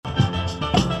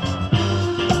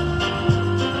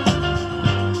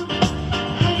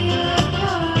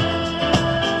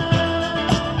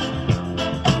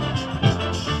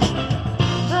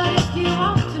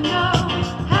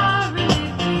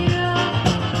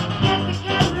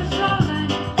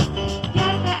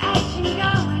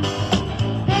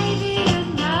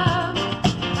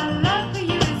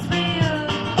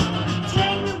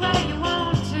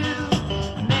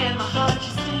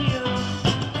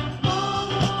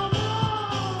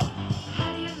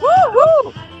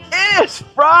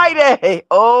Friday.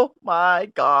 Oh my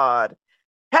God.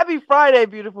 Happy Friday,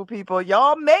 beautiful people.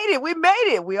 Y'all made it. We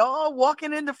made it. We all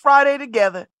walking into Friday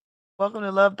together. Welcome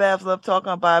to LoveBabz, Love Talk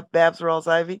on by Babz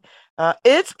Rawls-Ivy.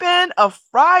 It's been a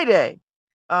Friday.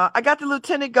 I got the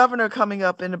Lieutenant Governor coming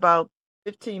up in about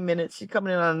 15 minutes. She's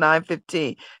coming in on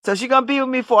 9:15. So she's going to be with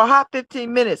me for a hot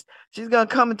 15 minutes. She's going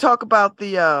to come and talk about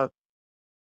the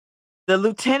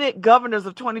lieutenant governors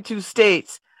of 22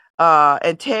 states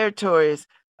and territories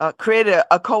created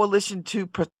a coalition to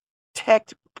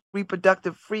protect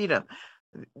reproductive freedom.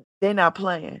 They're not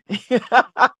playing.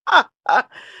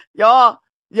 y'all,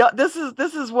 this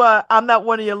is what I'm not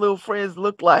one of your little friends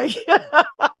look like.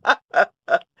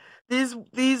 these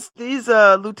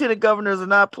lieutenant governors are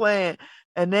not playing,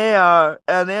 and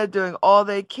they're doing all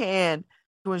they can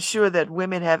to ensure that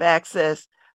women have access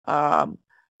to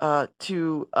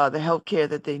the health care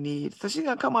that they need. So she's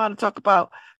going to come on and talk about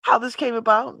how this came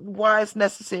about, why it's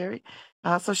necessary.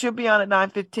 So she'll be on at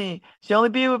 9:15. She'll only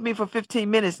be with me for 15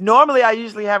 minutes. Normally, I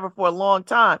usually have her for a long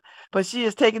time, but she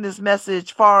is taking this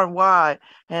message far and wide,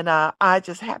 and I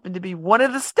just happen to be one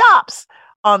of the stops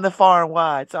on the far and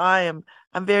wide. So I'm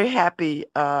very happy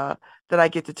that I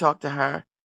get to talk to her.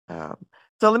 So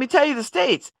let me tell you the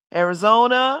states: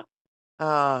 Arizona,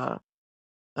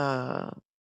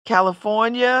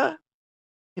 California,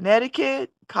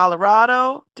 Connecticut,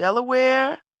 Colorado,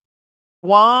 Delaware,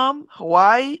 Guam,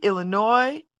 Hawaii,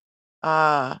 Illinois,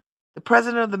 the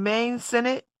president of the Maine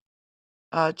Senate,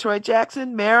 Troy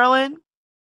Jackson, Maryland,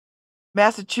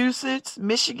 Massachusetts,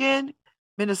 Michigan,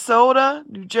 Minnesota,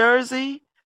 New Jersey,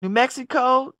 New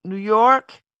Mexico, New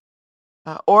York,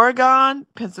 Oregon,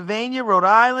 Pennsylvania, Rhode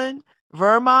Island,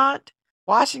 Vermont,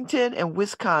 Washington, and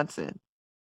Wisconsin.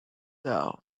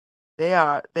 So they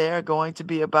are going to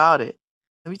be about it.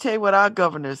 Let me tell you what our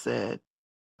governor said.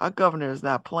 Our governor is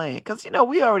not playing because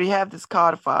we already have this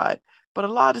codified, but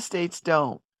a lot of states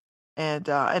don't, and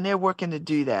they're working to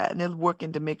do that, and they're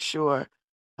working to make sure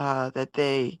that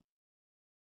they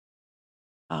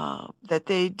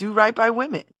do right by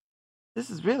women.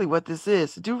 This is really what this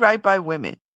is: to do right by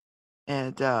women,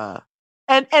 and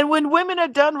when women are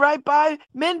done right by,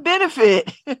 men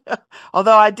benefit.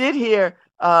 Although I did hear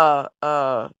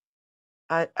I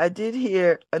did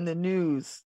hear in the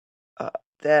news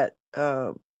that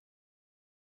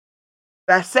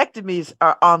vasectomies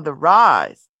are on the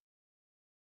rise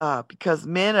because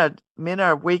men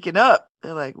are waking up.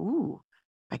 They're like, "Ooh,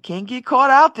 I can't get caught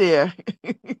out there.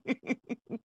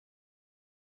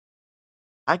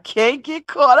 I can't get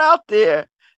caught out there."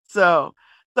 So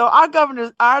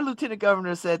our lieutenant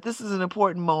governor said this is an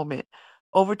important moment.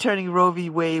 Overturning Roe v.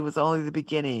 Wade was only the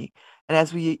beginning, and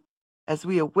as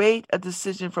we await a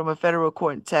decision from a federal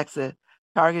court in Texas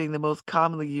targeting the most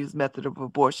commonly used method of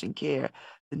abortion care,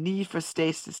 the need for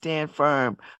states to stand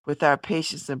firm with our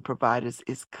patients and providers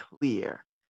is clear.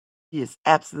 He is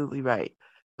absolutely right.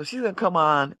 So she's going to come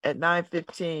on at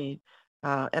 9:15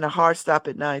 and a hard stop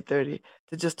at 9:30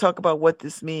 to just talk about what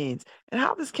this means and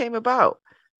how this came about.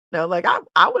 Like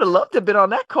I would have loved to have been on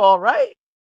that call, right?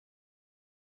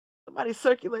 Somebody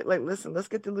circulate, like, listen, let's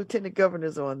get the lieutenant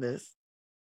governors on this.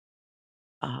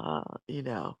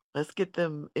 Let's get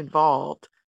them involved,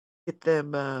 get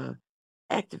them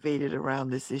activated around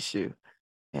this issue.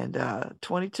 And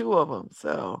 22 of them.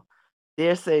 So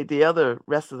dare say the other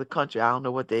rest of the country, I don't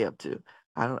know what they up to.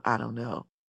 I don't know.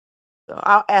 So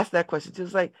I'll ask that question.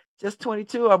 Just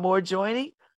 22 or more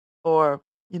joining? Or,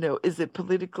 is it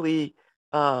politically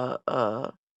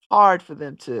hard for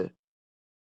them to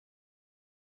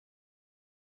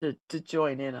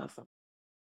join in on something?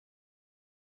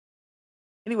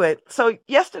 Anyway, so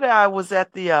yesterday I was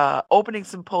at the opening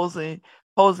symposium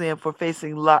for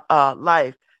Facing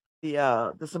Life,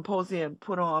 the symposium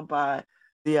put on by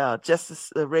the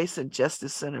Race and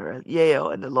Justice Center at Yale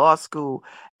and the law school,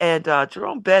 and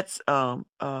Jerome Betts' uh,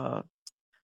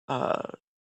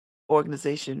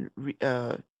 organization,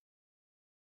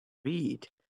 Read,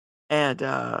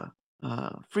 and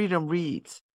Freedom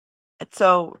Reads. And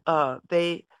so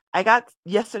I got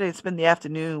yesterday to spend the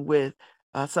afternoon with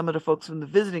some of the folks from the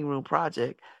Visiting Room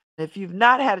Project. And if you've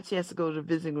not had a chance to go to the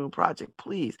Visiting Room Project,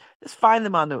 please just find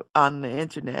them on the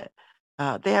internet.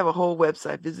 They have a whole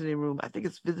website, Visiting Room. I think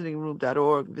it's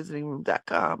visitingroom.org,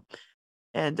 visitingroom.com,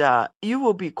 and you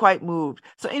will be quite moved.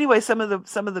 So anyway, some of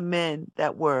the men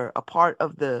that were a part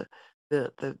of the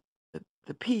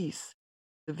piece,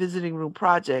 the Visiting Room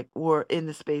Project, were in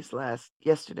the space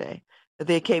yesterday.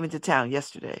 They came into town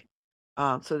yesterday,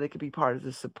 so they could be part of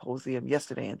the symposium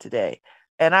yesterday and today.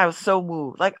 And I was so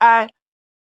moved. Like I'm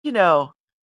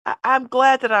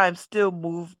glad that I'm still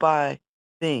moved by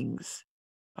things.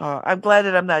 I'm glad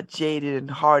that I'm not jaded and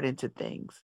hardened to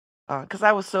things. because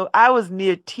I was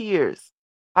near tears.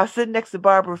 I was sitting next to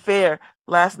Barbara Fair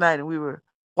last night, and we were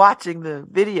watching the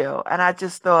video, and I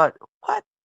just thought, what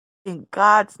in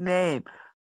God's name?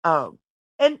 Um,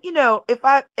 and if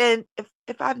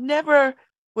I've never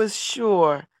was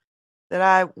sure that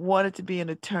I wanted to be an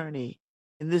attorney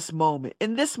in this moment,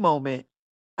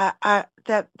 I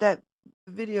that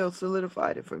video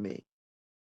solidified it for me.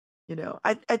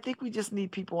 I think we just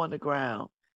need people on the ground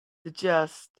to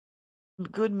just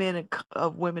good men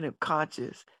of women of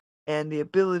conscience and the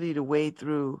ability to wade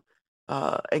through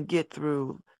and get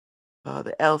through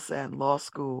the LSAT and law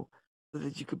school so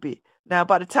that you could be. Now,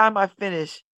 by the time I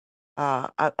finish,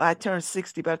 I turned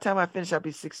 60. By the time I finish, I'll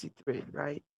be 63,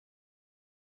 right?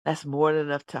 That's more than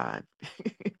enough time.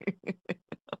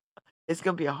 It's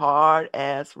going to be a hard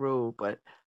ass road, but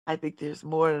I think there's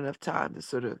more than enough time to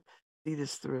sort of see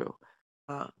this through.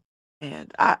 Uh,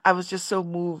 and I was just so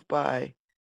moved by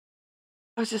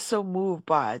I was just so moved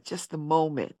by just the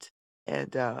moment.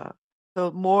 And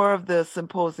so more of the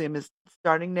symposium is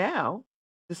starting now,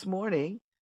 this morning,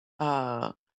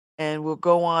 uh, and will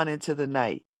go on into the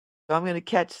night. So I'm going to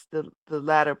catch the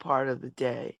latter part of the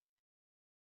day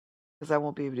because I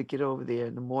won't be able to get over there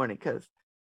in the morning because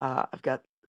I've got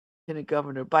Lieutenant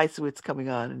Governor Bysiewicz coming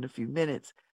on in a few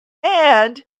minutes,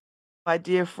 and my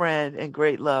dear friend and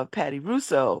great love, Patty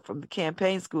Russo from the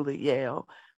campaign school at Yale,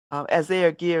 as they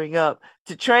are gearing up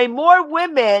to train more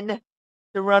women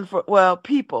to run for, well,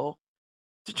 people,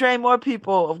 to train more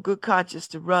people of good conscience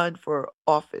to run for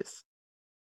office.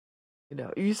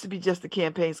 It used to be just a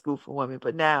campaign school for women,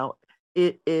 but now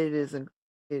it is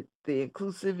the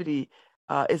inclusivity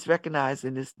is recognized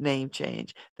in this name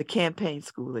change, the campaign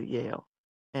school at Yale,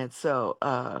 and so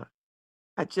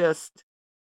I just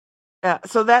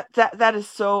so that is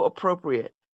so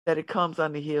appropriate that it comes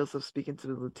on the heels of speaking to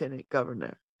the lieutenant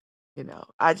governor.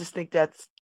 I just think that's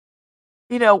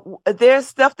there's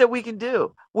stuff that we can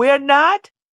do. We are not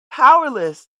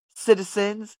powerless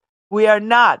citizens. We are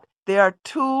not. There are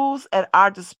tools at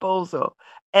our disposal,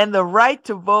 and the right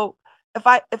to vote.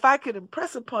 If I could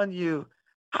impress upon you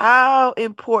how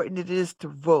important it is to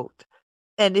vote,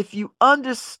 and if you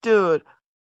understood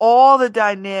all the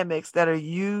dynamics that are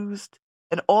used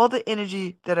and all the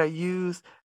energy that are used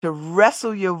to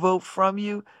wrestle your vote from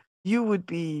you, you would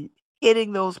be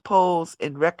hitting those polls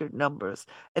in record numbers.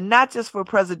 And not just for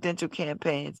presidential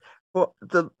campaigns,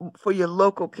 for your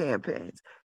local campaigns.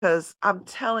 Because I'm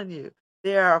telling you,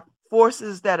 there are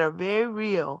forces that are very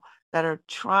real that are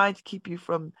trying to keep you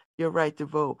from your right to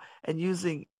vote and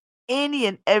using any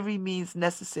and every means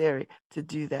necessary to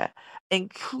do that,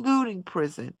 including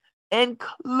prison,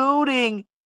 including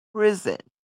prison.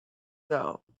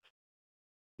 So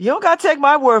you don't got to take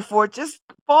my word for it. Just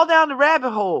fall down the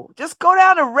rabbit hole. Just go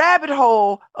down the rabbit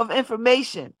hole of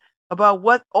information about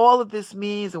what all of this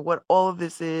means and what all of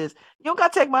this is. You don't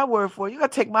got to take my word for it. You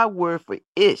got to take my word for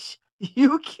ish.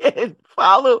 You can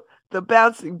follow the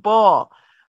bouncing ball.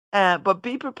 But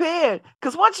be prepared,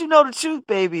 because once you know the truth,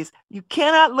 babies, you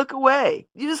cannot look away.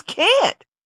 You just can't.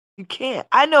 You can't.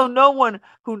 I know no one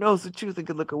who knows the truth and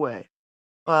can look away.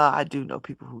 Well, I do know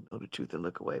people who know the truth and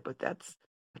look away, but that's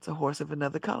a horse of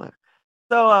another color.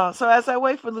 So as I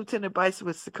wait for Lieutenant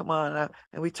Bysiewicz to come on,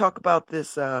 and we talk about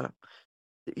this,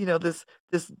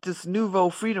 this nouveau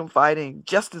freedom fighting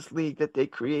Justice League that they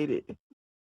created.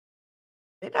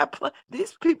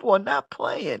 These people are not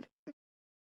playing.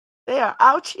 They are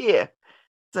out here.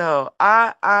 So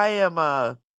I am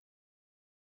I'm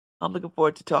looking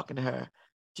forward to talking to her.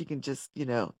 She can just,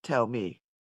 tell me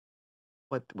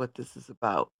what this is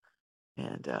about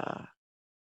and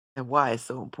and why it's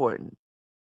so important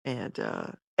and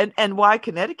and why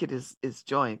Connecticut is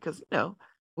joined because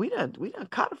we done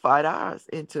codified ours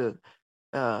into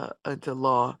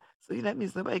law. So that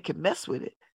means nobody can mess with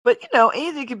it. But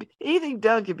anything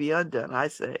done can be undone, I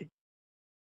say.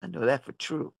 I know that for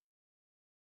true.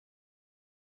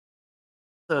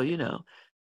 So, yeah,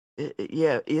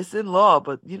 it's in law,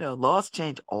 but laws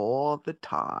change all the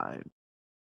time.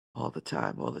 All the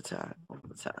time, all the time, all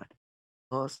the time.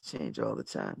 Laws change all the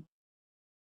time.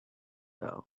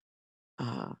 So,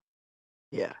 uh,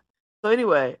 yeah. So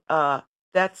anyway,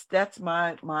 that's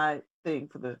my thing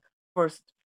for the first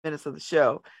minutes of the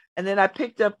show. And then I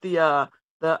picked up the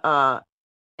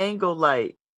Angle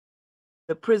Light,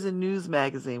 the prison news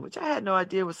magazine, which I had no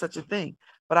idea was such a thing,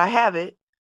 but I have it.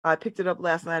 I picked it up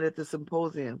last night at the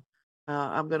symposium.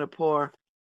 I'm gonna pour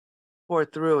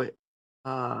through it.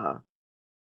 Uh,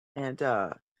 and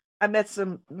I met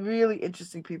some really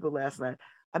interesting people last night.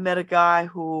 I met a guy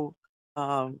who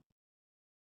um,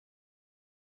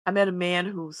 I met a man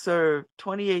who served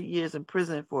 28 years in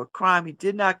prison for a crime he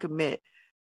did not commit.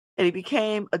 and he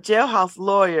became a jailhouse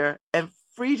lawyer and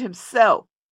freed himself.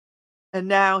 And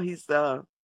now he's in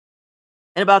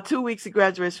about 2 weeks he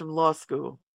graduates from law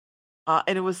school.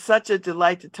 And it was such a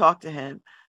delight to talk to him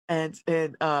and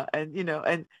you know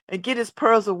and get his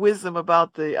pearls of wisdom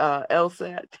about the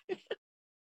LSAT.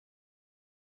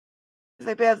 He's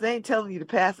like, Babz, they ain't telling you to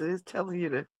pass it, it's telling you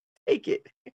to take it.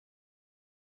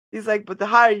 He's like, but the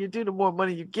higher you do, the more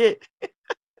money you get.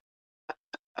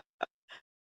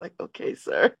 Like, okay,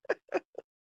 sir.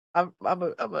 I'm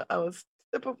a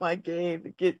step up my game to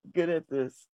get good at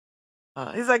this.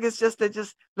 He's like, it's just that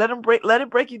just let it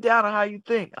break you down on how you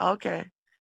think. Okay,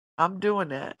 I'm doing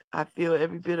that. I feel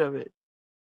every bit of it.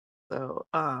 So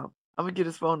I'm gonna get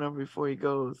his phone number before he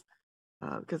goes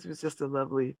because he was just a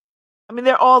lovely. I mean,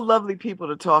 they're all lovely people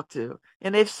to talk to,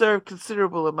 and they've served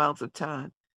considerable amounts of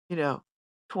time. You know,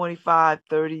 25,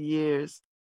 30 years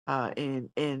in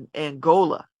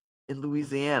Angola, in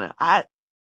Louisiana. I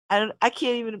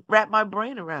can't even wrap my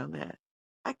brain around that.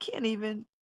 I can't even.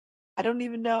 I don't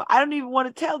even know. I don't even want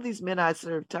to tell these men I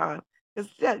served time because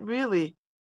that really,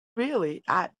 really,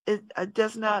 it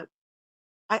does not.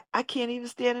 I can't even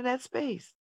stand in that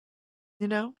space. You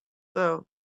know. So,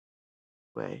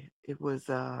 anyway, it was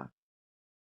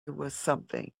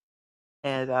something,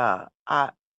 and I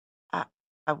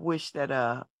I wish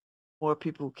that more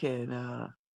people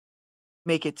can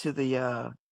make it to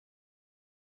the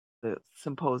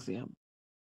symposium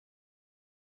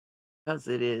because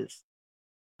it is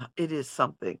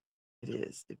something. It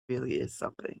is. It really is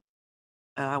something.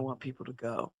 And I want people to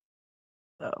go.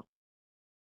 So,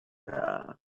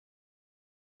 uh,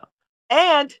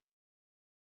 and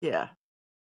yeah,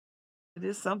 it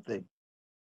is something.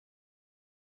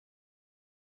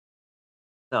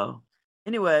 So,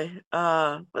 anyway,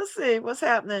 let's see what's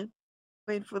happening.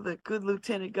 Waiting for the good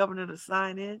lieutenant governor to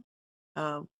sign in.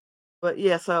 Um, but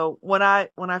yeah, so when I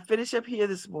finish up here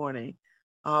this morning,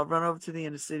 I'll run over to the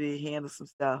inner city, handle some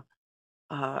stuff.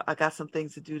 I got some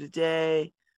things to do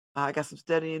today. I got some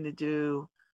studying to do.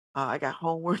 I got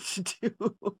homework to do.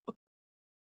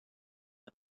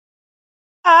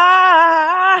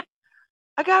 I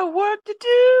I got work to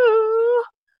do.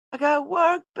 I got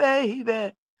work,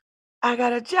 baby. I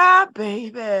got a job,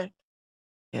 baby.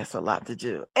 Yeah, it's a lot to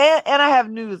do. And I have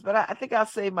news, but I think I'll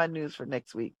save my news for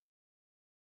next week.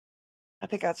 I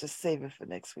think I'll just save it for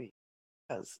next week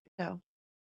because save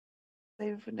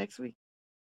it for next week.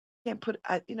 Can't put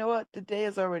you know what? The day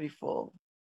is already full.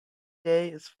 Day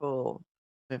is full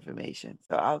of information.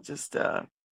 So I'll just save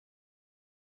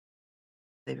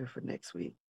it for next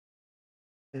week.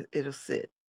 It'll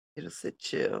sit. It'll sit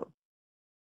chill.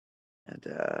 And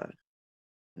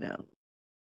you know,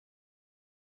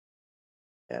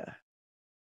 yeah.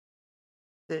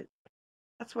 It,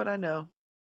 that's what I know.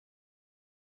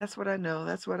 That's what I know.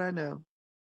 That's what I know.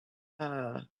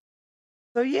 Uh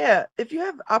so yeah, if you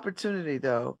have opportunity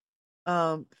though,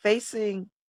 facing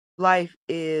life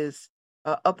is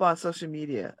up on social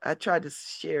media. I tried to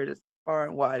share it as far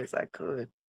and wide as I could.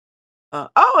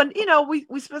 Oh, and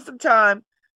we spent some time.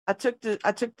 I took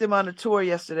them on a tour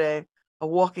yesterday, a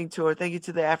walking tour. Thank you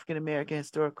to the African American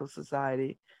Historical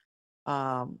Society.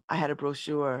 I had a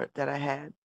brochure that I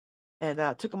had,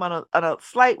 and took them on a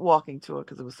slight walking tour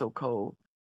because it was so cold,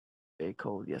 very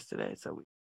cold yesterday. So we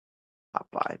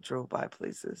popped by, drove by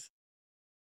places.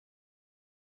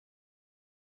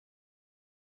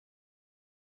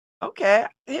 Okay,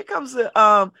 here comes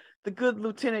the good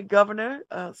Lieutenant Governor,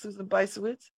 Susan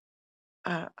Bysiewicz.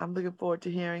 I'm looking forward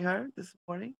to hearing her this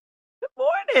morning. Good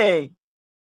morning.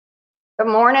 Good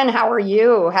morning. How are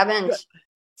you? Good.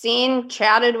 Haven't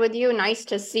chatted with you. Nice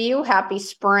to see you. Happy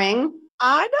spring.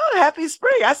 I know. Happy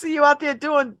spring. I see you out there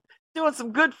doing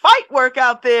some good fight work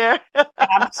out there.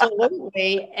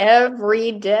 Absolutely.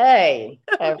 Every day.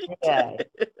 Every day.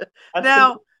 That's the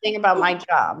Now, good thing about my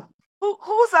job.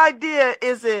 whose idea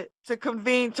is it to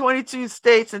convene 22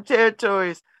 states and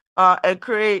territories and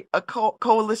create a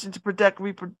coalition to protect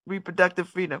reproductive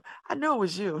freedom? I knew it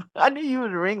was you. I knew you were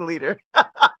the ringleader.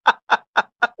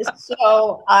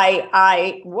 So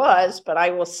I was, but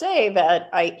I will say that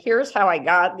here's how I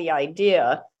got the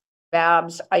idea.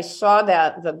 Babz, I saw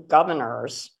that the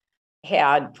governors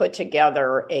had put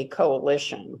together a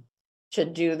coalition to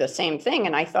do the same thing.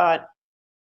 And I thought,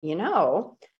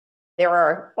 while there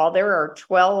are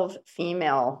 12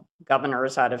 female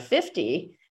governors out of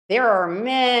 50, there are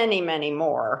many, many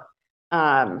more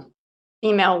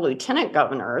female lieutenant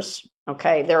governors.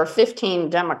 Okay, there are 15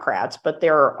 Democrats, but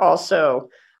there are also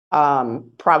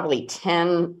probably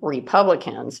 10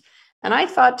 Republicans. And I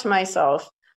thought to myself,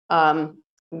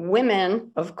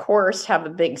 women, of course, have a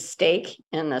big stake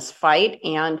in this fight.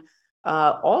 And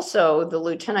Also, the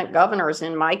lieutenant governors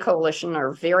in my coalition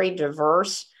are very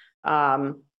diverse,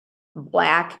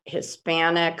 Black,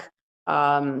 Hispanic,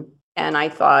 and I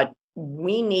thought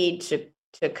we need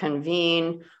to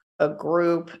convene a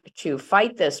group to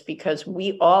fight this because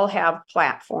we all have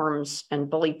platforms and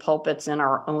bully pulpits in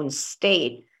our own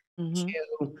state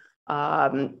to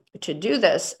do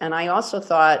this. And I also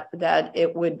thought that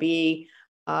it would be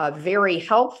very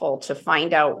helpful to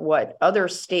find out what other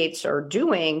states are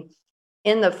doing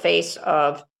in the face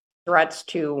of threats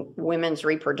to women's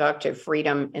reproductive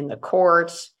freedom in the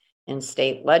courts, in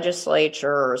state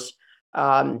legislatures.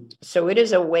 So it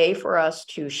is a way for us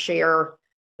to share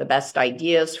the best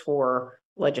ideas for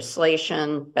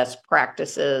legislation, best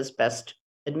practices, best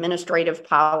administrative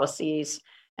policies.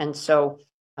 And so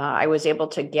I was able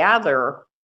to gather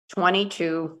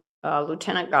 22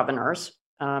 lieutenant governors.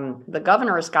 The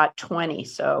governor's got 20,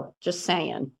 so just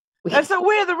saying. And so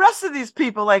where are the rest of these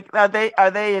people? Like, are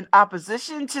they in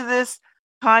opposition to this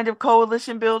kind of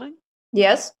coalition building?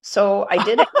 Yes. So I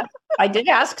did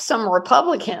ask some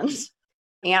Republicans,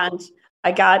 and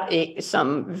I got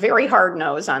some very hard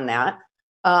no's on that.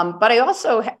 But I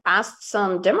also asked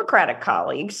some Democratic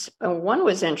colleagues. One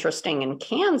was interesting in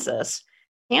Kansas.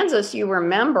 Kansas, you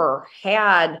remember,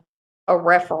 had a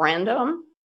referendum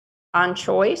on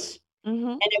choice,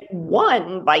 and it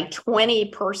won by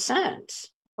 20%,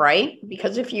 right?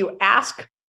 Because if you ask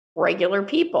regular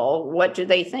people, what do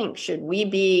they think? Should we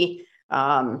be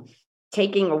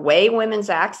taking away women's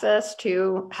access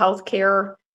to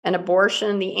healthcare and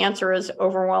abortion? The answer is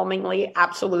overwhelmingly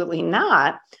absolutely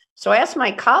not. So I asked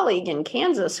my colleague in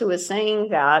Kansas who was saying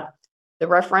that the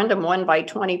referendum won by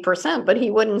 20%, but he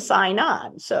wouldn't sign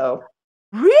on. So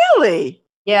really?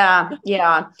 Yeah.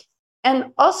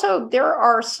 And also there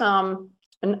are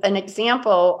an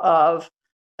example of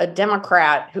a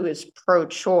Democrat who is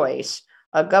pro-choice.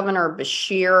 Governor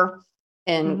Beshear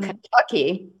in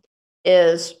Kentucky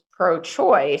is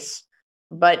pro-choice,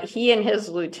 but he and his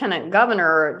lieutenant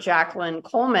governor, Jacqueline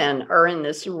Coleman, are in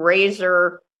this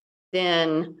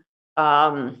razor-thin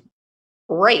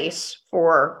race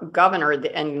for governor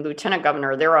and lieutenant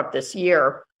governor. They're up this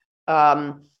year.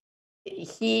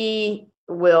 He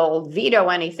will veto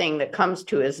anything that comes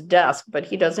to his desk, but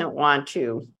he doesn't want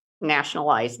to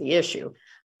nationalize the issue.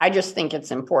 I just think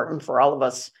it's important for all of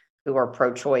us who are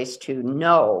pro-choice to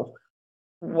know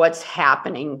what's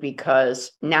happening,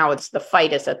 because now the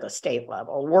fight is at the state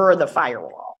level. We're the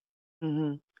firewall.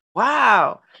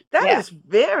 Wow, that is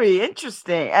very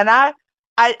interesting. And I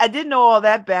didn't know all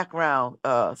that background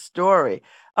story.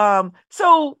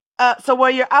 So while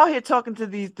you're out here talking to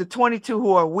the 22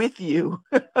 who are with you,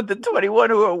 the 21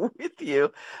 who are with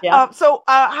you,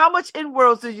 how much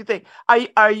inroads do you think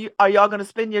are y'all going to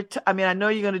spend your? I mean, I know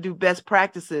you're going to do best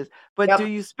practices, but do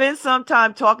you spend some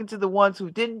time talking to the ones who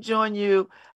didn't join you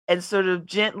and sort of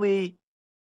gently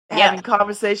having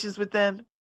conversations with them?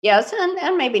 Yes,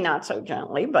 and maybe not so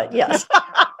gently, but yes.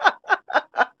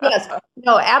 Yes,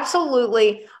 no,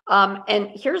 absolutely.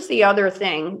 And here's the other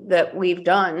thing that we've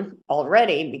done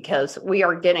already, because we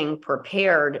are getting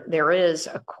prepared. There is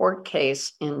a court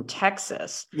case in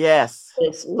Texas. Yes.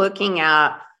 It's looking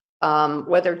at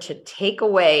whether to take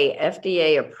away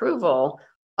FDA approval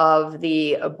of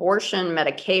the abortion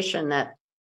medication that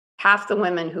half the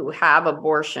women who have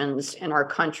abortions in our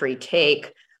country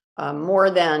take.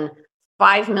 More than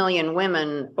 5 million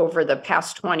women over the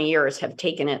past 20 years have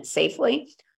taken it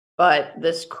safely. But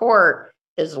this court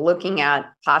is looking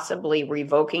at possibly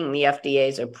revoking the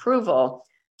FDA's approval.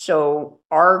 So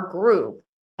our group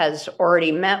has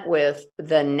already met with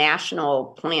the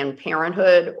National Planned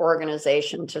Parenthood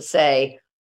organization to say,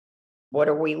 what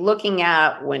are we looking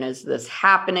at? When is this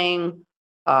happening?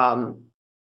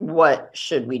 What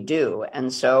should we do?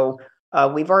 And so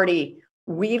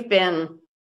we've been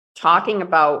talking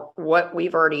about what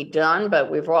we've already done, but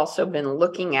we've also been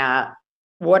looking at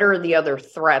what are the other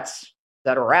threats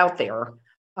that are out there.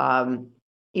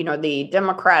 The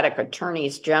Democratic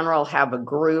attorneys general have a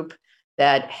group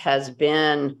that has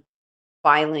been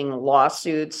filing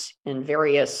lawsuits in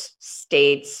various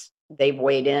states. They've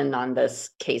weighed in on this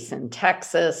case in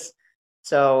Texas.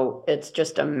 So it's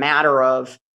just a matter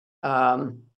of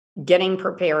getting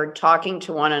prepared, talking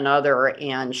to one another,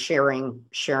 and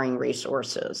sharing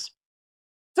resources.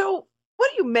 So what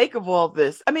do you make of all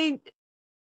this? I mean,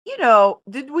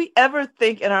 did we ever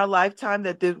think in our lifetime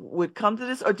that they would come to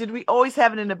this, or did we always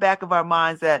have it in the back of our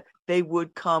minds that they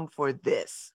would come for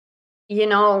this?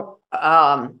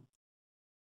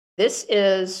 This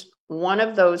is one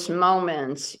of those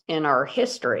moments in our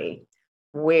history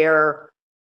where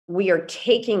we are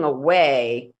taking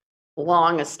away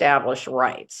long established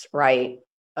rights, right?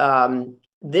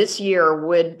 this year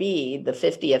would be the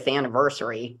 50th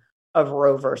anniversary of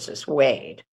Roe versus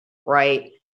Wade,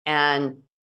 right? And,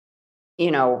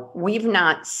 we've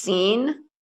not seen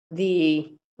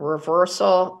the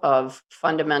reversal of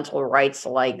fundamental rights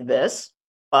like this,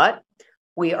 but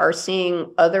we are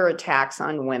seeing other attacks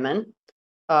on women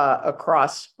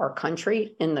across our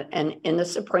country in the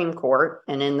Supreme Court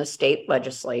and in the state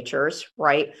legislatures,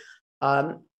 right?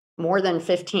 More than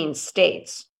 15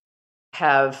 states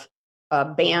have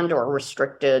banned or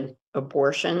restricted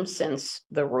abortion since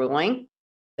the ruling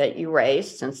that you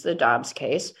raised, since the Dobbs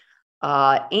case.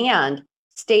 And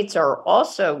states are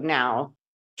also now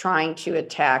trying to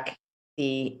attack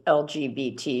the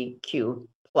LGBTQ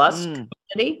plus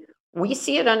community. We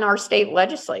see it in our state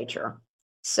legislature.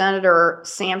 Senator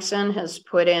Sampson has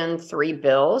put in 3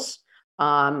 bills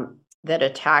that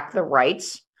attack the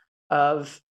rights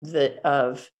of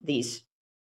this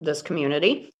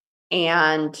community.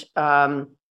 And,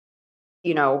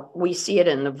 we see it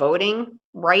in the voting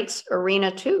rights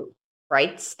arena too,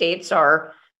 right? States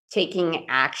are taking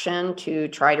action to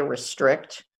try to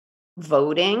restrict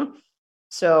voting.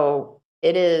 So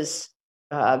it is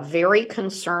very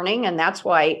concerning. And that's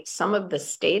why some of the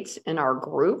states in our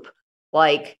group,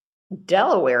 like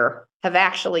Delaware, have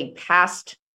actually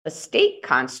passed a state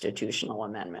constitutional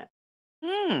amendment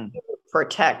to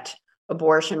protect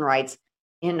abortion rights.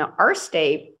 In our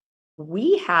state,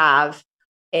 we have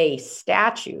a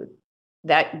statute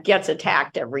that gets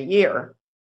attacked every year.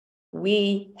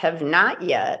 We have not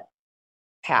yet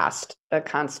passed a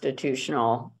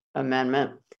constitutional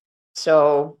amendment.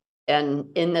 So,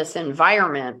 and in this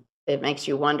environment, it makes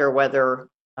you wonder whether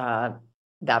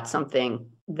that's something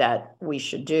that we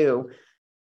should do,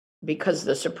 because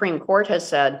the Supreme Court has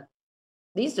said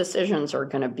these decisions are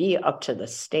going to be up to the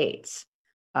states.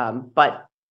 But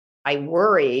I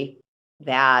worry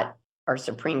that our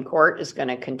Supreme Court is going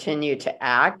to continue to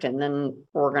act, and then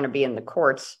we're going to be in the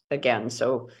courts again.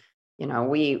 So,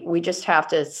 we just have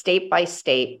to, state by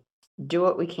state, do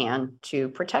what we can to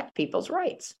protect people's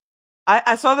rights.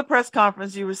 I saw the press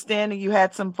conference. You were standing, you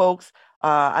had some folks.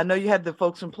 I know you had the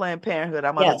folks from Planned Parenthood.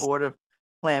 I'm on the board of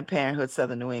Planned Parenthood,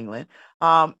 Southern New England.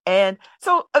 And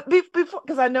so before,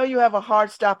 because I know you have a hard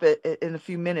stop in a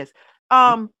few minutes.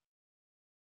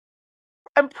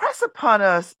 Impress upon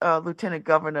us, Lieutenant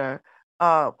Governor,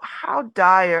 how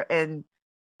dire and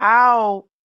how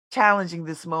challenging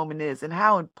this moment is, and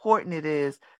how important it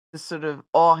is to sort of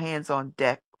all hands on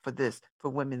deck for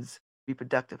women's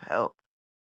reproductive health.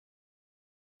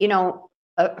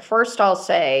 First I'll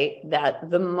say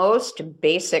that the most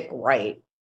basic right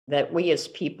that we as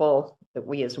people, that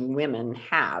we as women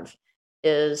have,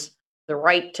 is the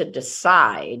right to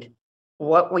decide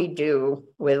what we do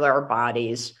with our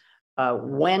bodies,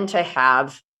 when to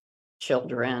have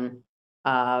children.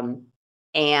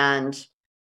 And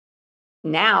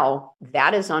now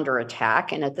that is under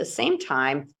attack. And at the same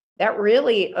time, that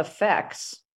really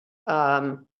affects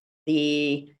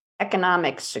the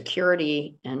economic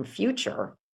security and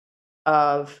future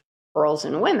of girls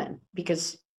and women.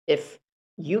 Because if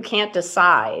you can't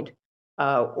decide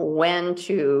when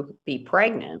to be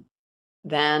pregnant,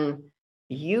 then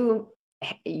you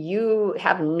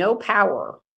have no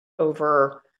power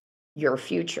over your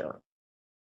future.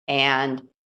 And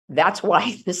that's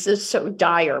why this is so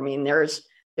dire. I mean, there's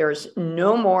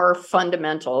no more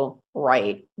fundamental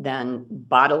right than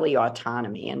bodily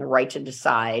autonomy and the right to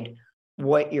decide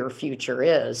what your future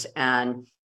is. And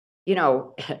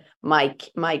my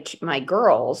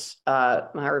girls,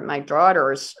 my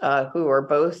daughters, who are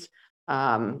both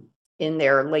in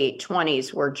their late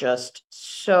 20s, were just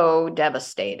so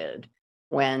devastated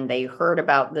when they heard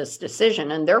about this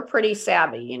decision. And they're pretty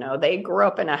savvy. They grew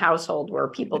up in a household where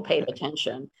people paid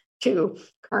attention to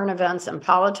current events and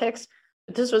politics.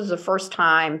 But this was the first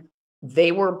time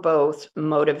they were both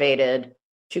motivated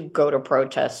to go to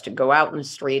protest, to go out in the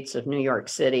streets of New York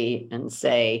City and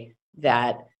say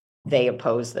that they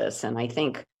oppose this. And I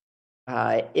think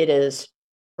it is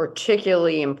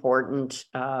particularly important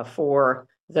for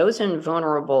those in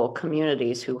vulnerable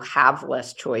communities who have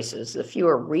less choices. The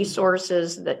fewer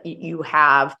resources that you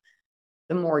have,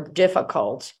 the more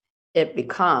difficult it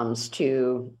becomes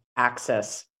to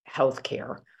access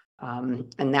healthcare.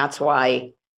 And that's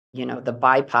why, the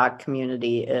BIPOC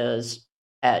community is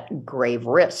at grave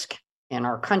risk in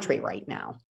our country right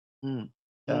now.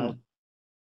 So.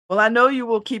 Well, I know you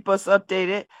will keep us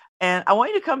updated, and I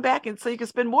want you to come back and so you can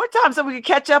spend more time so we can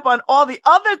catch up on all the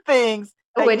other things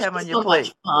that you have on your plate.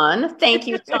 Much fun. Thank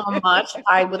you so much.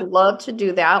 I would love to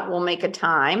do that. We'll make a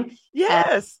time.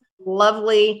 Yes. And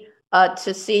lovely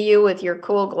to see you with your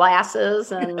cool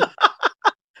glasses and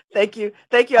Thank you.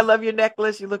 Thank you. I love your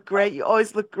necklace. You look great. You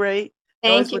always look great.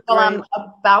 Thank you. Well, I'm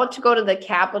about to go to the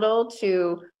Capitol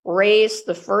to raise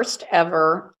the first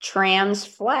ever trans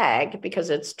flag because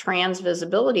it's Trans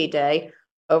Visibility Day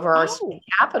over our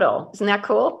Capitol. Isn't that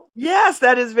cool? Yes,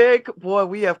 that is very cool. Boy,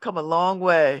 we have come a long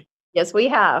way. Yes, we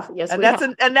have. Yes, and we have.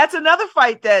 And that's another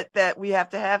fight that we have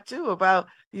to have too, about,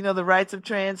 the rights of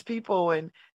trans people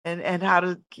and how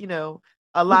to,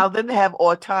 allow them to have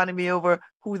autonomy over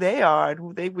who they are and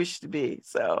who they wish to be.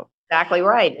 So exactly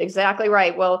right. Exactly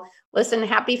right. Well, listen,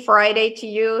 happy Friday to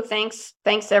you. Thanks,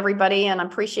 everybody, and I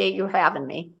appreciate you having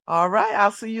me. All right.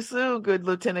 I'll see you soon, good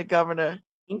Lieutenant Governor.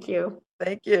 Thank you.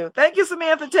 Thank you. Thank you,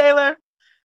 Samantha Taylor.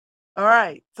 All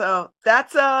right. So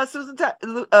that's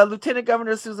Lieutenant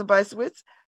Governor Susan Bysiewicz.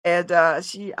 And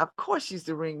she, of course, she's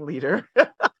the ringleader.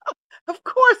 Of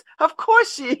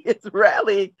course she is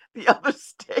rallying the other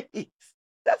states.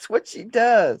 That's what she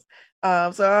does.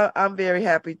 So I'm very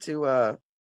happy to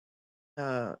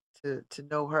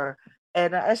know her,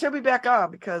 and she'll be back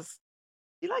on because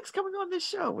she likes coming on this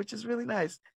show, which is really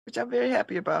nice, which I'm very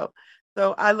happy about.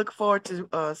 So I look forward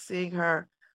to seeing her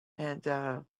and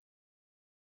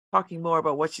talking more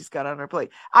about what she's got on her plate.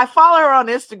 I follow her on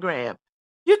Instagram.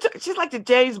 She's like the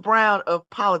James Brown of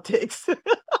politics.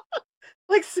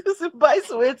 Like Susan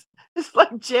Bysiewicz is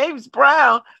like James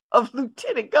Brown of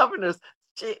lieutenant governors.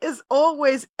 She is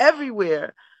always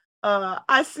everywhere.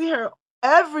 I see her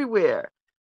everywhere.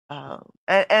 And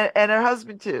her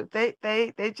husband too. They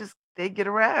get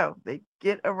around. They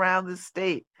get around the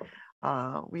state.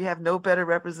 We have no better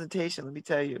representation, let me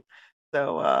tell you.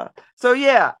 So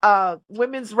yeah,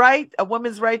 women's right, a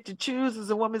woman's right to choose is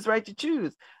a woman's right to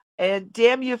choose. And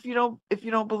damn you if you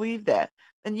don't believe that.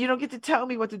 And you don't get to tell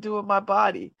me what to do with my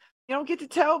body. You don't get to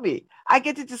tell me. I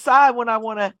get to decide when I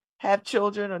want to have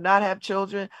children or not have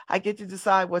children. I get to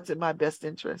decide what's in my best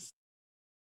interest.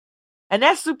 And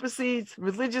that supersedes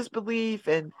religious belief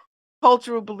and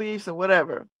cultural beliefs and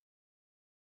whatever.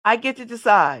 I get to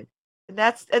decide. And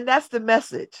that's the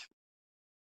message.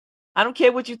 I don't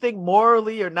care what you think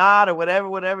morally or not or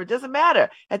whatever. It doesn't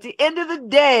matter. At the end of the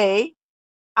day,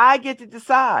 I get to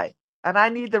decide. And I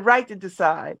need the right to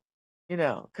decide,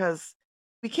 because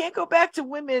we can't go back to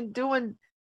women doing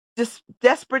just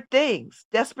desperate things.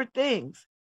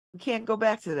 We can't go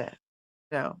back to that.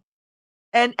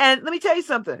 And let me tell you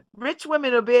something. Rich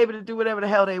women will be able to do whatever the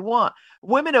hell they want.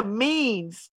 Women of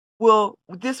means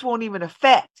this won't even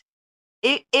affect.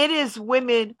 It is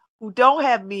women who don't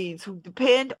have means, who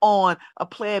depend on a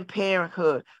Planned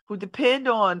Parenthood, who depend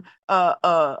on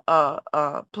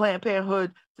Planned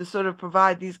Parenthood to sort of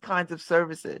provide these kinds of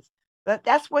services.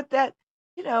 That's what that,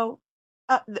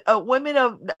 women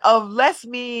of less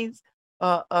means,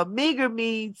 meager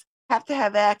means, have to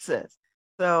have access.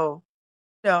 So,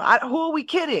 who are we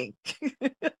kidding?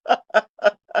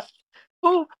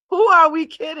 Who are we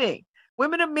kidding?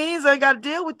 Women of means ain't got to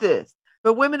deal with this,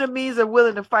 but women of means are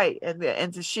willing to fight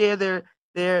and to share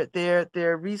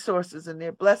their resources and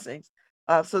their blessings,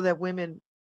 so that women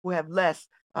who have less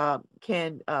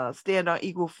can stand on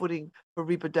equal footing for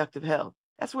reproductive health.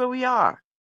 That's where we are,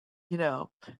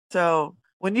 So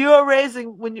when we are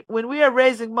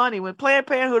raising money, when Planned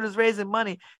Parenthood is raising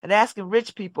money and asking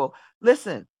rich people,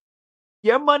 listen,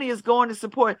 your money is going to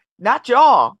support not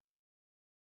y'all,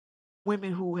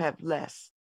 women who have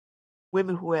less.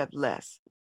 Women who have less.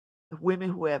 Women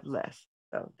who have less.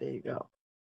 So there you go.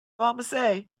 That's all I'm going to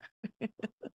say.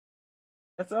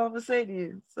 That's all I'm going to say to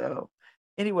you. So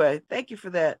anyway, thank you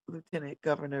for that, Lieutenant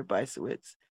Governor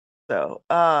Bysiewicz. So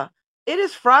it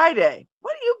is Friday.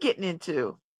 What are you getting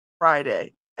into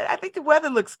Friday? I think the weather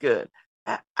looks good.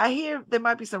 I hear there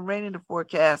might be some rain in the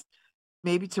forecast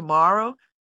maybe tomorrow.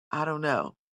 I don't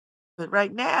know. But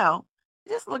right now,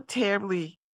 it doesn't look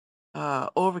terribly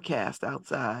overcast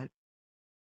outside.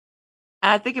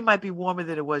 And I think it might be warmer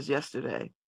than it was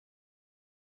yesterday.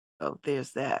 So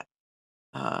there's that.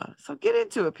 So get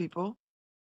into it, people.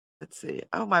 Let's see.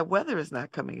 Oh, my weather is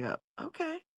not coming up.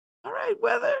 Okay. All right,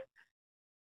 weather.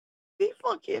 Be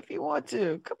funky if you want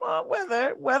to. Come on,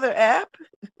 weather app.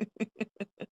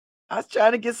 I was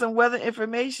trying to get some weather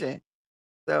information.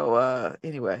 So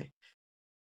anyway.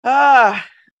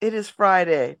 It is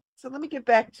Friday. So let me get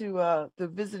back to the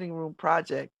visiting room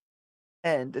project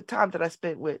and the time that I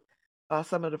spent with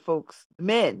some of the folks,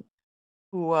 men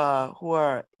who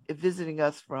are visiting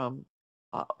us from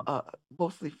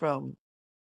mostly from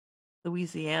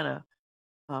Louisiana,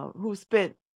 who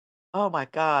spent, oh my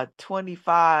God,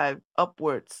 25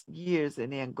 upwards years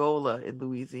in Angola in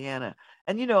Louisiana.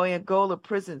 And Angola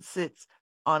prison sits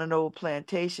on an old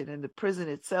plantation, and the prison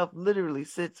itself literally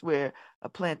sits where a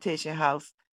plantation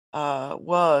house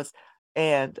was.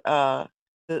 and the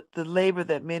labor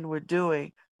that men were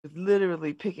doing was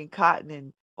literally picking cotton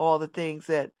and all the things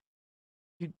that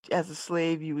you, as a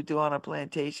slave, you would do on a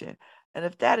plantation. And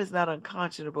if that is not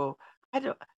unconscionable, I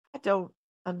don't I don't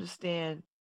understand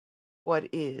what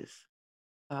is.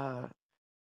 Uh,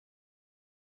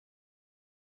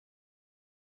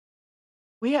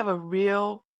 we have a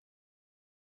real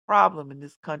problem in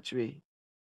this country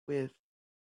with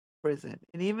prison,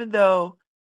 and even though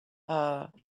uh,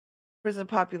 prison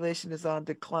population is on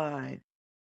decline,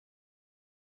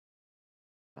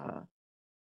 uh,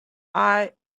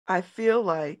 I I feel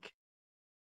like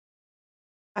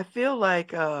I feel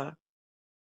like that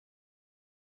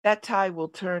tide will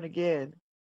turn again.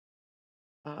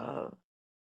 Uh,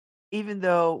 Even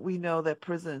though we know that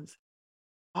prisons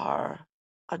are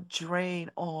a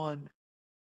drain on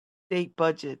state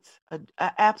budgets, a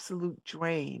absolute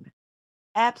drain,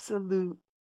 and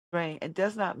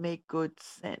does not make good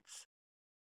sense.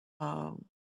 Um,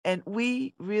 and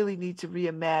we really need to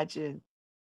reimagine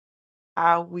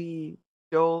how we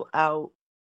dole out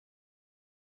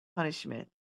punishment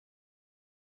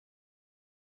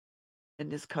in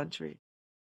this country,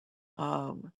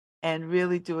 um, and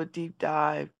really do a deep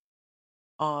dive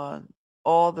on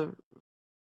all the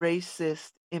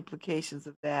racist implications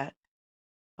of that,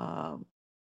 um,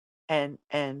 and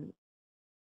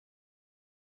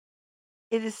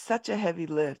it is such a heavy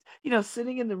lift. You know,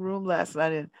 sitting in the room last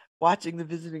night and watching the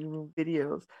visiting room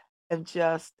videos and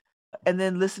just and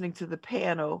then listening to the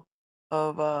panel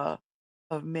of uh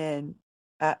of men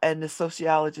and the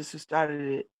sociologists who started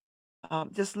it,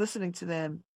 just listening to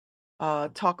them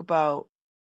talk about,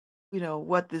 you know,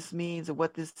 what this means and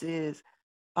what this is.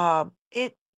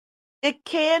 It it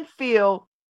can feel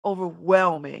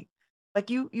overwhelming. Like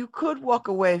you could walk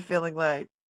away feeling like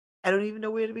I don't even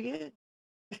know where to begin.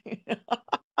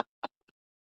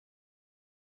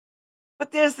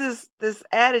 But there's this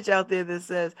adage out there that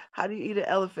says, "How do you eat an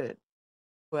elephant?"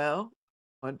 Well,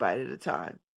 one bite at a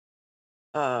time.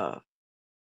 Uh,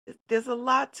 there's a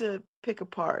lot to pick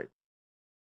apart,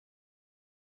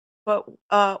 but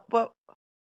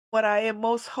what I am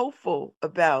most hopeful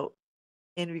about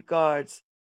in regards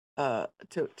to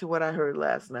what I heard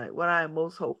last night, what I am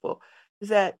most hopeful is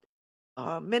that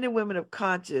men and women of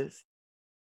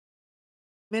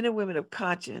men and women of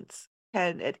conscience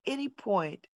can at any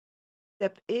point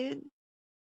step in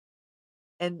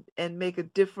and make a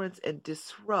difference and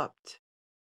disrupt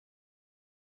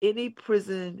any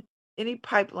prison, any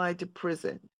pipeline to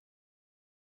prison,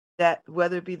 that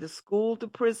whether it be the school to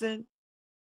prison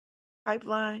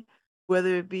pipeline,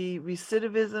 whether it be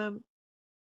recidivism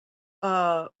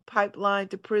pipeline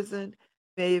to prison,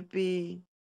 may it be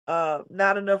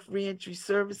not enough reentry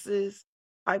services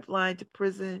pipeline to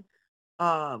prison,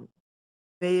 um,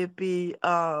 may it be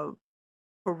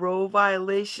parole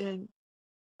violation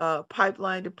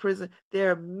pipeline to prison.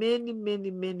 There are many,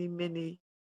 many, many, many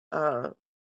uh,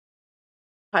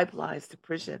 pipelines to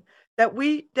prison that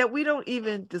we don't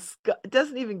even discuss. It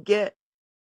doesn't even get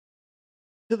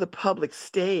to the public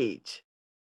stage.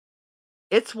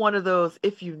 It's one of those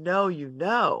if you know, you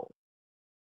know.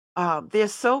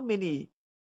 There's so many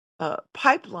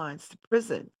pipelines to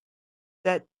prison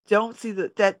that don't see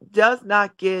that does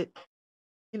not get,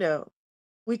 you know,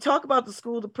 we talk about the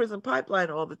school to prison pipeline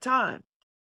all the time.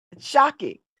 It's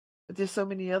shocking, but there's so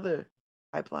many other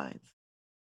pipelines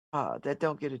that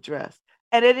don't get addressed.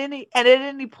 And at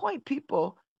any point,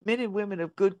 people, men and women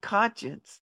of good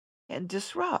conscience, can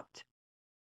disrupt,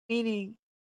 meaning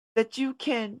that you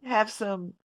can have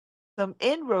some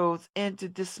inroads into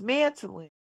dismantling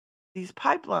these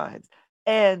pipelines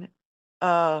and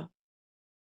uh,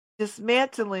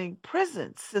 dismantling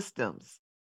prison systems.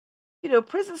 You know,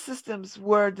 prison systems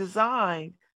were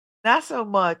designed not so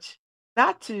much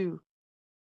not to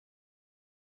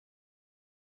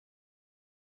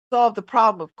solve the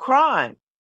problem of crime,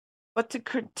 but to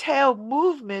curtail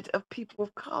movement of people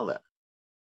of color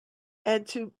and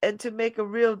to make a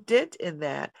real dent in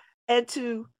that and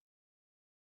to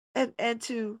and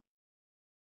to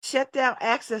shut down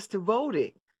access to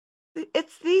voting.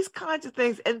 It's these kinds of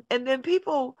things, and then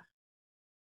people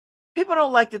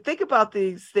don't like to think about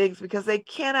these things because they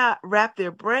cannot wrap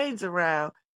their brains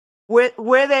around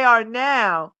where they are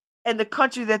now and the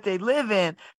country that they live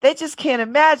in. They just can't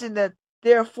imagine that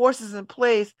there are forces in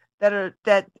place that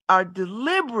are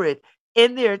deliberate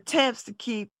in their attempts to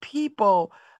keep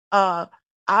people uh,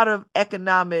 out of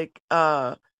economic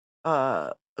uh,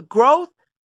 growth,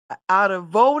 out of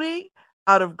voting,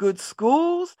 out of good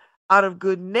schools, out of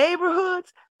good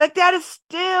neighborhoods. Like that is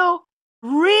still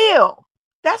real.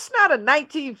 That's not a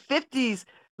 1950s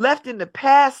left in the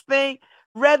past thing.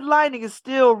 Redlining is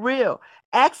still real.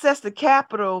 Access to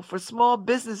capital for small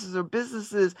businesses or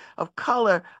businesses of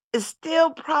color is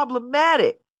still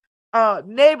problematic.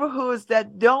 Neighborhoods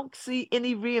that don't see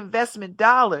any reinvestment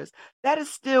dollars, that is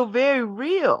still very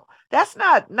real. That's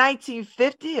not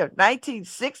 1950 or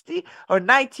 1960 or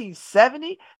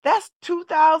 1970. That's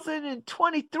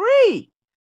 2023.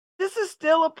 This is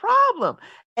still a problem.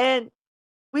 And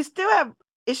we still have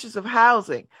issues of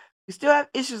housing. We still have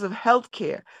issues of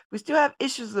healthcare. We still have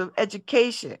issues of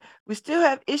education. We still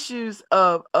have issues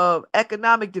of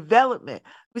economic development.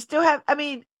 We still have, I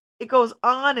mean, it goes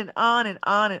on and on and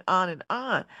on and on and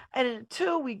on. And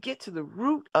until we get to the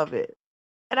root of it,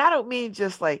 and I don't mean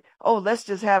just like, oh, let's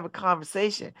just have a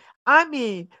conversation. I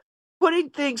mean, putting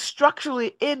things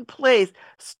structurally in place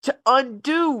to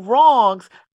undo wrongs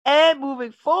and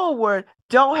moving forward,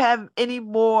 don't have any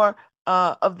more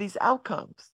of these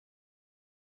outcomes.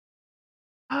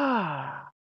 Ah,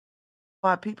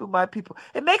 my people, my people.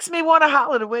 It makes me want to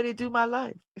holler the way they do my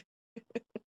life.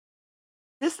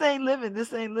 This ain't living.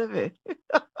 This ain't living.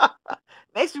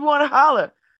 Makes me want to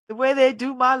holler the way they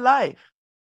do my life.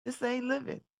 This ain't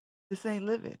living. This ain't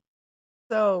living.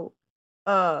 So,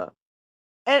 uh,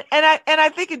 and I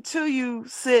think until you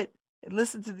sit and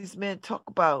listen to these men talk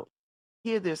about,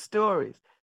 hear their stories,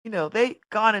 you know, they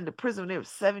gone into prison when they were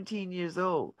 17 years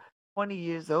old, 20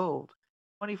 years old,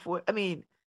 24. I mean,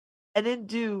 and then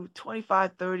do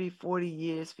 25, 30, 40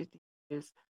 years, 50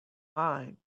 years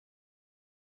fine.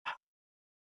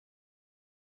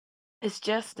 It's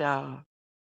just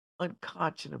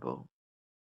unconscionable.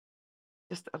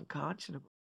 Just unconscionable.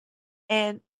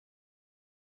 And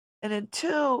and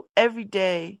until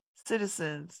everyday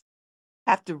citizens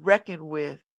have to reckon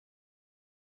with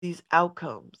these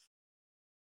outcomes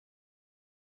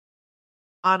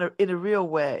in a real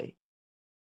way,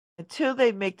 until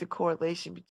they make the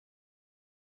correlation between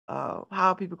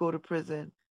how people go to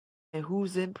prison and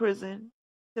who's in prison,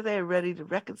 till they're ready to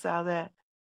reconcile that,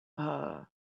 uh,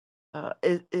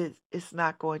 it's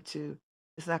not going to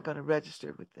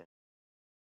register with them.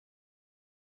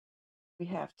 We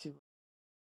have to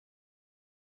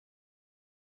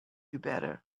do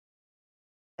better,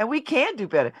 and we can do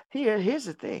better. Here's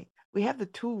the thing: we have the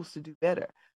tools to do better.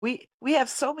 We have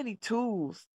so many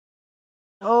tools,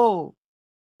 so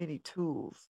many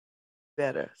tools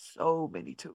better, so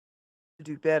many tools to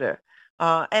do better.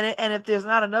 And if there's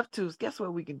not enough tools, guess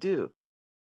what we can do?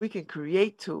 We can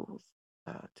create tools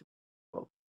to. Well,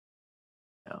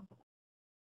 you know,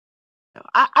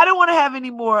 I don't want to have any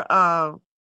more.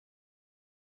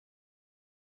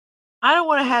 I don't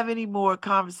want to have any more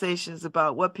conversations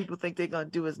about what people think they're going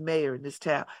to do as mayor in this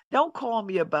town. Don't call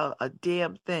me about a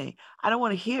damn thing. I don't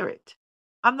want to hear it.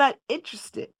 I'm not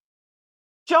interested.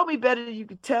 Show me better than you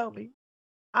can tell me.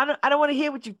 I don't want to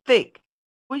hear what you think.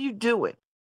 What are you doing?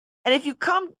 And if you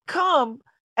come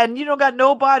and you don't got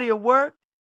nobody or work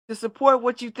to support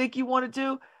what you think you want to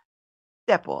do,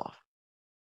 step off.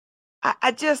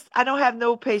 I don't have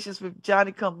no patience for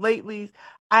Johnny come latelys.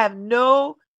 I have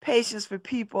no patience for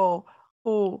people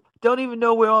who don't even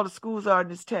know where all the schools are in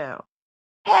this town.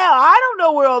 Hell, I don't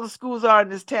know where all the schools are in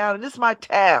this town, and this is my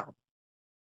town.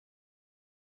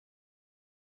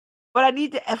 But I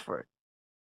need the effort.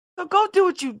 So go do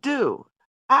what you do.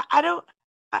 I don't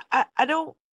I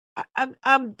don't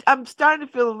I'm starting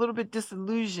to feel a little bit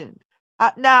disillusioned.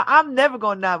 Now I'm never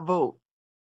gonna not vote.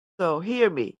 So hear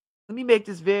me. Let me make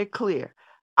this very clear.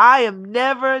 I am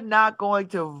never not going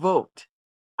to vote.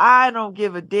 I don't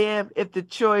give a damn if the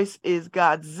choice is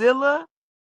Godzilla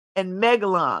and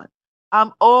Megalon.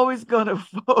 I'm always going to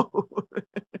vote.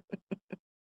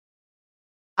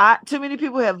 Too many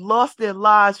people have lost their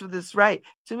lives for this right.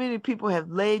 Too many people have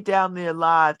laid down their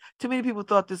lives. Too many people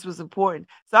thought this was important.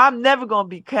 So I'm never going to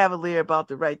be cavalier about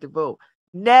the right to vote.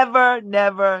 Never,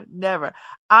 never, never.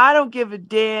 I don't give a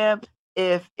damn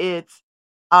if it's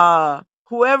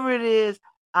whoever it is.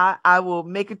 I will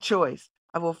make a choice.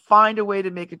 I will find a way to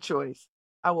make a choice.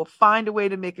 I will find a way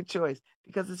to make a choice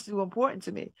because it's too important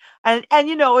to me. And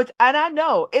you know, I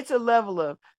know it's a level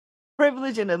of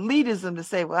privilege and elitism to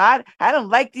say, well, I don't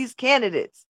like these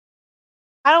candidates.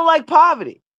 I don't like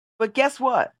poverty. But guess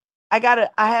what? I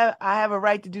have a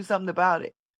right to do something about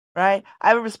it. Right? I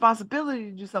have a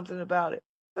responsibility to do something about it.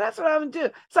 So that's what I'm gonna do.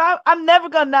 So I'm never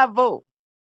gonna not vote.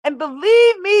 And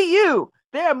believe me,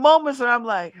 there are moments where I'm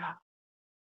like,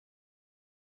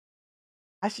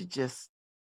 I should just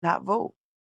not vote.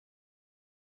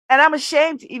 And I'm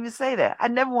ashamed to even say that. I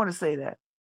never want to say that.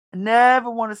 I never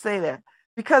want to say that.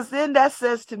 Because then that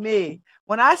says to me,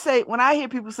 when I hear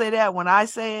people say that, when I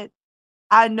say it,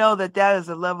 I know that that is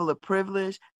a level of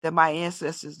privilege that my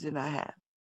ancestors did not have.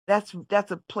 That's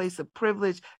a place of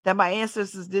privilege that my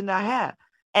ancestors did not have.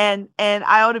 And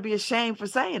I ought to be ashamed for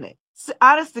saying it.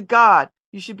 Honest to God,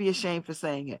 you should be ashamed for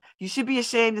saying it. You should be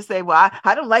ashamed to say, well,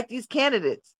 I don't like these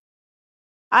candidates.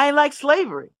 I ain't like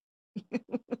slavery.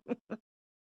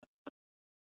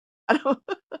 I don't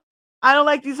I don't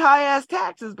like these high ass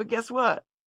taxes, but guess what?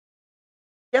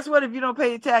 Guess what? If you don't pay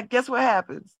your tax, guess what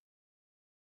happens?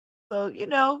 So,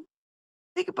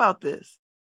 think about this.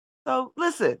 So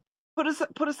listen,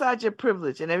 put aside your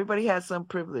privilege, and everybody has some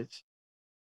privilege.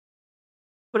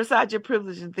 Put aside your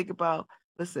privilege and think about,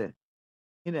 listen,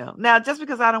 now just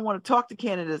because I don't want to talk to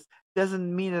candidates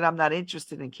doesn't mean that I'm not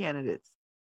interested in candidates.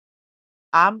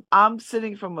 I'm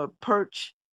sitting from a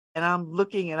perch and I'm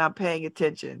looking and I'm paying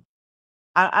attention.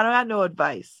 I don't have no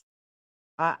advice.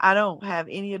 I don't have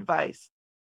any advice.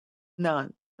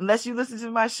 None. Unless you listen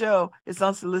to my show, it's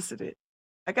unsolicited.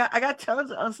 I got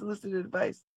tons of unsolicited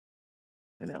advice.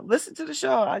 Listen to the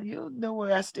show. You'll know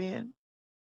where I stand.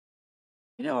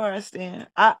 You know where I stand.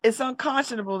 It's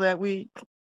unconscionable that we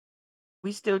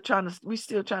still trying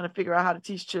to figure out how to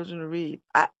teach children to read.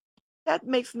 That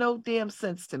makes no damn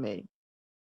sense to me.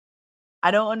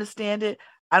 I don't understand it.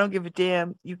 I don't give a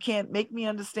damn. You can't make me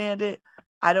understand it.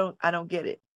 I don't get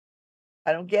it.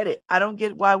 I don't get it. I don't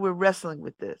get why we're wrestling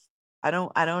with this. I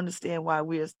don't understand why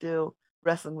we are still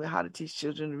wrestling with how to teach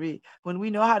children to read when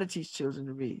we know how to teach children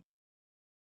to read.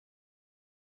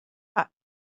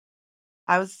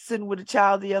 I was sitting with a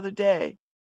child the other day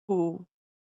who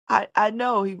I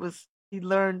know he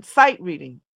learned sight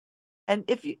reading. And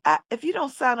if you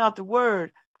don't sound out the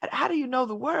word, how do you know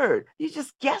the word? You're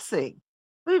just guessing.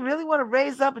 We really want to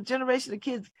raise up a generation of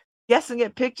kids guessing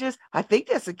at pictures. I think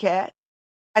that's a cat.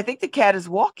 I think the cat is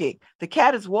walking. The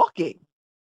cat is walking.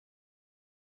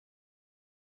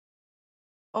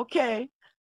 Okay.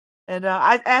 And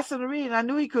I asked him to read, and I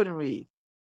knew he couldn't read.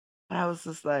 And I was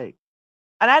just like,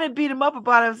 and I didn't beat him up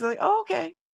about it. I was like, oh,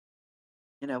 okay.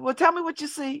 Well, tell me what you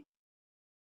see.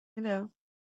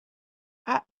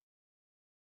 I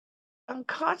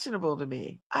unconscionable to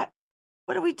me.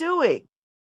 What are we doing?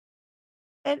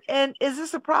 And is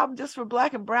this a problem just for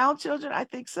Black and brown children? I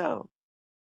think so.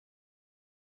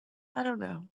 I don't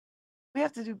know. We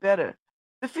have to do better.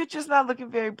 The future's not looking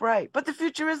very bright, but the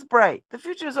future is bright. The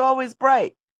future is always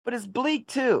bright, but it's bleak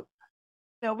too.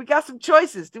 We got some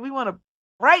choices. Do we want a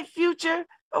bright future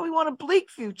or we want a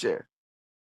bleak future?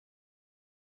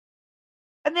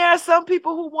 And there are some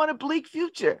people who want a bleak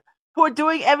future, who are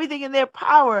doing everything in their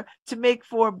power to make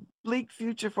for a bleak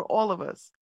future for all of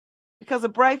us. Because a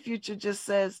bright future just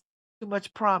says too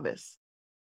much promise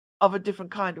of a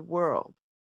different kind of world.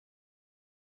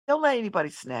 Don't let anybody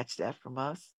snatch that from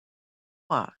us.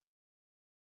 Come on.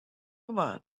 Come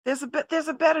on. There's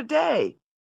a better day.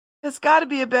 There's got to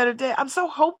be a better day. I'm so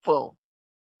hopeful.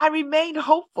 I remain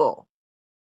hopeful.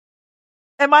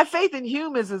 And my faith in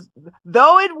humans is,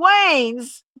 though it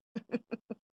wanes,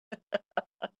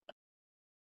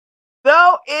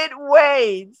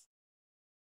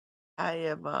 I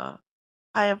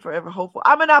am forever hopeful.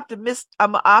 I'm an optimist.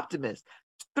 I'm an optimist.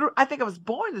 I think I was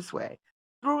born this way.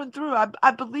 Through and through.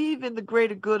 I believe in the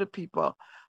greater good of people.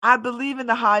 I believe in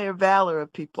the higher valor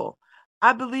of people.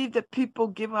 I believe that people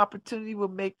given opportunity will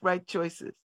make right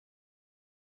choices.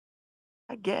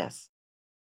 I guess.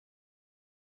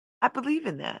 I believe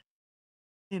in that.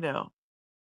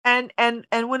 And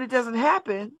when it doesn't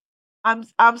happen, I'm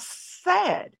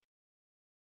sad.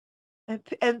 And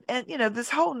this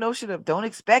whole notion of don't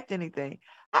expect anything.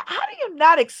 How do you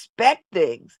not expect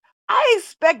things? I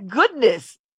expect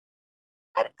goodness.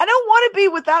 I don't want to be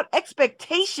without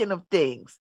expectation of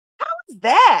things. How is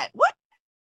that? What?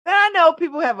 And I know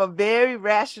people have a very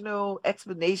rational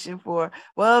explanation for,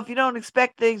 well, if you don't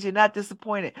expect things, you're not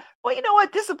disappointed. Well, you know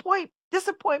what?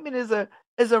 Disappointment is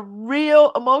a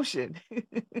real emotion.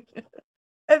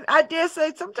 And I dare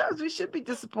say sometimes we should be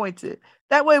disappointed.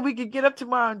 That way we can get up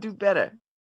tomorrow and do better.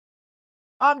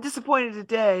 I'm disappointed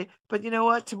today, but you know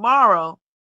what? Tomorrow,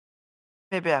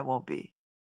 maybe I won't be.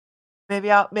 Maybe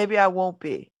I won't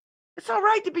be. It's all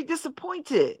right to be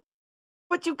disappointed,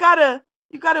 but you gotta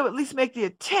at least make the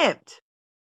attempt.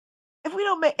 If we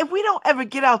don't ever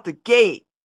get out the gate,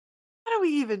 how do we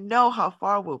even know how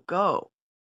far we'll go?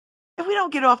 If we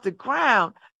don't get off the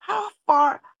ground, how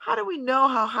do we know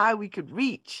how high we could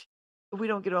reach if we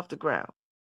don't get off the ground?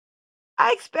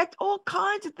 I expect all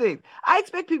kinds of things. I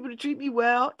expect people to treat me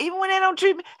well, even when they don't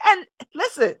treat me. And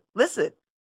listen,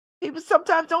 people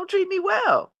sometimes don't treat me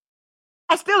well.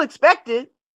 I still expect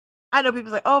it. I know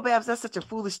people say, oh, Babz, that's such a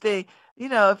foolish thing.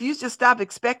 If you just stop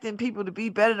expecting people to be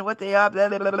better than what they are, blah,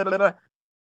 blah, blah, blah, blah.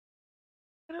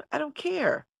 I don't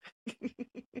care.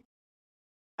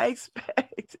 I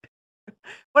expect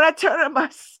when I turn on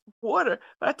my water,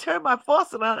 when I turn my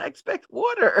faucet on, I expect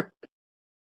water.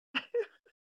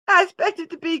 I expect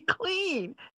it to be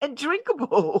clean and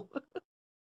drinkable,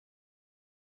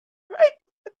 right?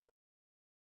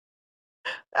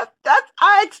 That's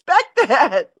I expect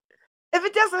that. If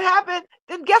it doesn't happen,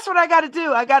 then guess what I got to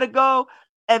do? I got to go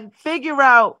and figure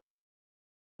out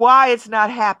why it's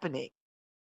not happening.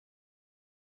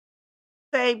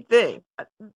 Same thing.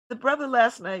 The brother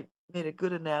last night made a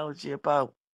good analogy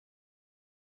about,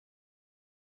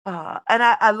 and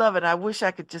I love it. I wish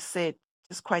I could just say it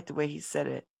just quite the way he said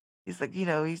it. He's like, he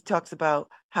talks about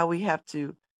how we have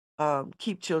to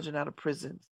keep children out of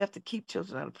prisons. You have to keep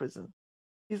children out of prison.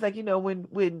 He's like,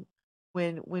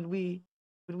 when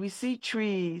we see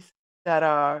trees that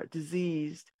are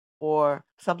diseased or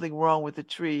something wrong with the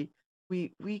tree,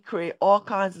 we create all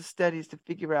kinds of studies to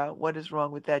figure out what is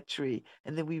wrong with that tree,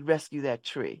 and then we rescue that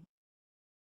tree,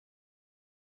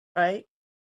 right?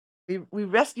 We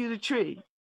rescue the tree.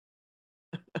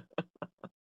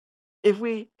 If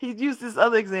we he used this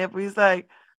other example, he's like,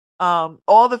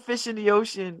 all the fish in the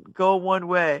ocean go one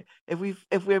way.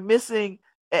 If we're missing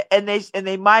and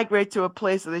they migrate to a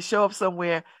place or they show up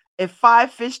somewhere, if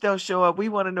 5 fish don't show up, we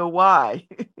want to know why.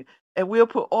 And we'll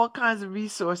put all kinds of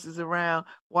resources around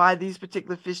why these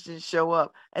particular fish didn't show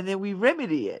up. And then we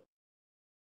remedy it.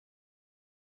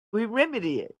 We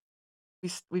remedy it.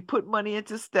 We put money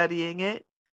into studying it.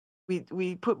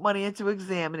 We put money into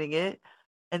examining it,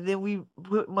 and then we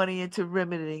put money into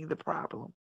remedying the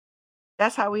problem.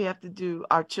 That's how we have to do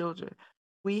our children.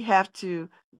 We have to,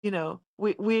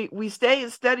 we stay in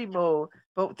study mode,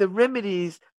 but the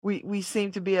remedies we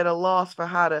seem to be at a loss for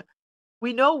how to.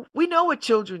 We know what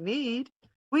children need.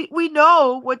 We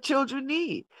know what children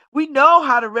need. We know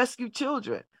how to rescue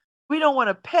children. We don't want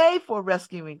to pay for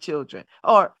rescuing children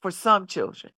or for some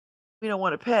children. We don't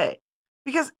want to pay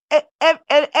because at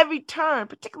every turn,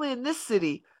 particularly in this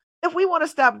city, if we want to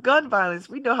stop gun violence,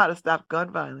 we know how to stop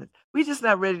gun violence. We're just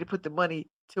not ready to put the money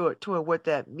toward what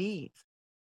that means.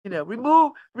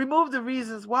 Remove the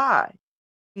reasons why.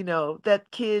 That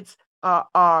kids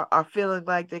are feeling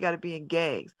like they got to be in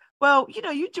gangs. Well,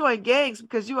 you join gangs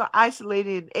because you are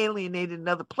isolated and alienated in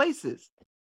other places.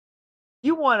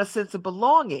 You want a sense of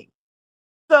belonging.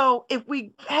 So if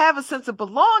we have a sense of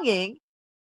belonging,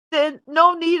 then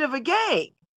no need of a gang.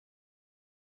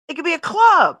 It could be a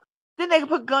club. Then they can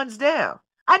put guns down.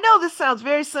 I know this sounds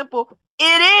very simple.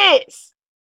 It is.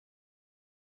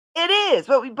 It is.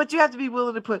 But you have to be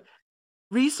willing to put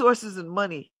resources and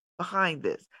money behind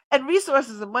this. And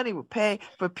resources and money will pay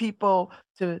for people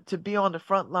to be on the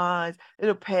front lines.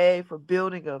 It'll pay for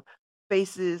building of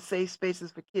spaces, safe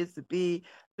spaces for kids to be.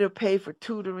 It'll pay for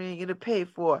tutoring. It'll pay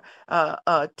for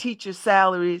teacher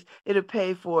salaries. It'll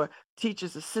pay for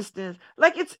teachers' assistants.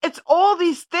 Like it's all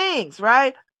these things,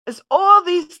 right? It's all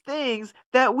these things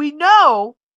that we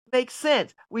know makes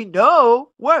sense. We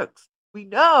know works. We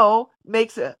know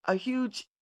makes a huge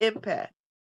impact.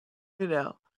 You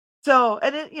know. So,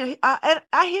 and then,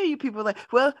 I hear you people like,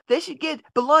 well, they should get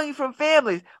belonging from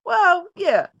families. Well,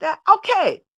 yeah, that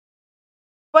okay.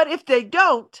 But if they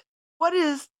don't, what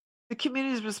is the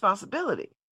community's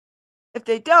responsibility? If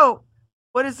they don't,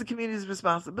 what is the community's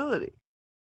responsibility?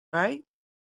 Right?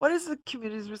 What is the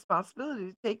community's responsibility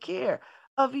to take care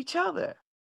of each other?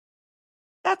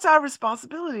 That's our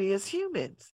responsibility as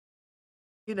humans.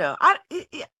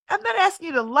 I'm not asking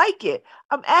you to like it.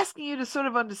 I'm asking you to sort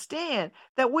of understand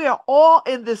that we are all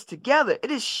in this together.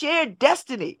 It is shared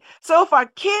destiny. So if our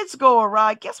kids go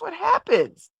awry, guess what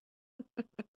happens?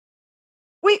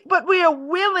 But we are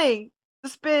willing to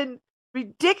spend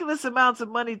ridiculous amounts of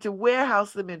money to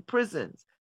warehouse them in prisons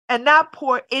and not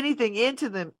pour anything into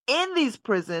them in these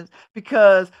prisons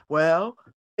because, well,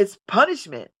 it's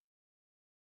punishment.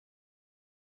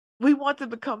 We want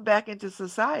them to come back into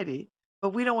society,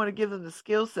 but we don't want to give them the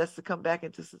skill sets to come back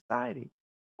into society.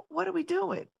 What are we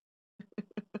doing?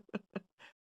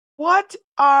 What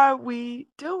are we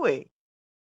doing?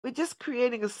 We're just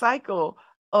creating a cycle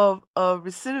of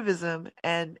recidivism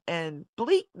and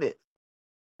bleakness.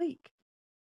 Bleak.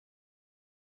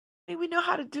 I mean, we know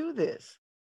how to do this.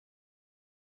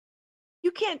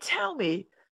 You can't tell me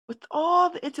with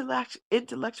all the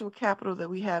intellectual capital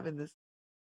that we have in this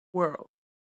world,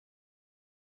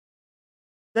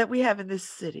 that we have in this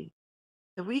city,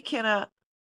 that we cannot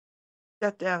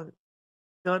shut down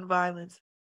gun violence,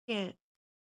 can't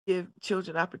give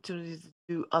children opportunities to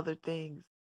do other things,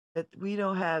 that we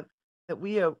don't have, that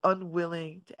we are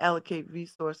unwilling to allocate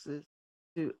resources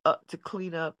to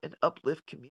clean up and uplift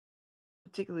communities,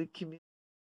 particularly communities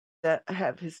that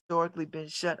have historically been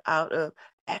shut out of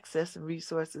access and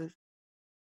resources.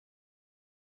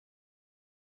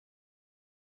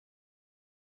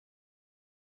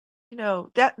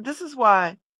 that this is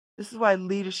why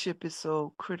leadership is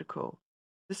so critical.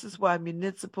 This is why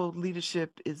municipal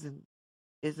leadership is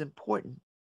important.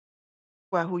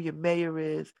 Why who your mayor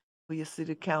is, who your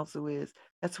city council is.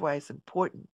 That's why it's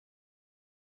important.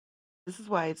 This is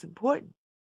why it's important.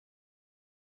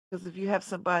 Because if you have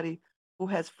somebody who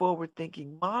has forward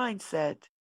thinking mindset,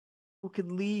 who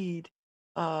can lead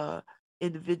uh,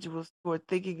 individuals toward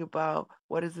thinking about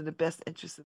what is in the best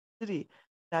interest of the city,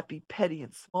 not be petty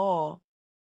and small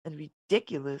and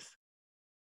ridiculous.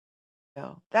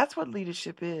 That's what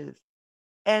leadership is.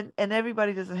 And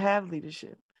everybody doesn't have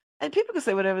leadership. And people can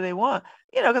say whatever they want,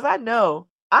 because I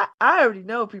already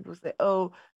know people say,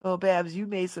 oh, Babz, you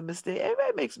made some mistakes.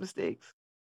 Everybody makes mistakes.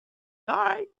 All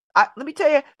right. Let me tell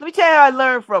you how I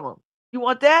learned from them. You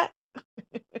want that?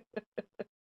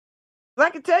 I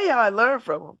can tell you how I learned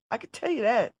from them. I can tell you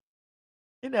that.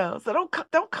 So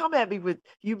don't come at me with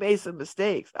you made some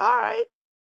mistakes. All right.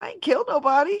 I ain't killed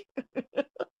nobody.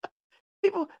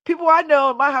 People I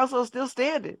know in my household still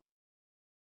standing.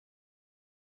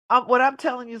 What I'm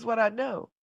telling you is what I know.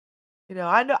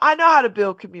 I know how to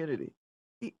build community.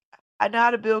 I know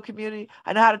how to build community.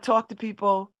 I know how to talk to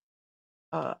people.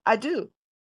 I do.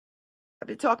 I've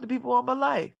been talking to people all my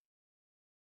life.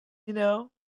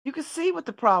 You can see what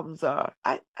the problems are.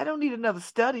 I don't need another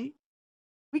study.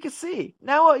 We can see.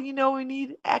 Now what we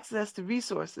need access to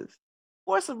resources.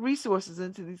 Pour some resources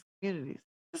into these communities.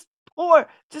 Just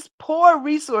pour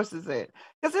resources in.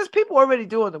 Because there's people already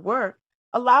doing the work.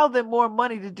 Allow them more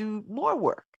money to do more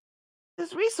work.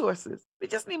 There's resources. We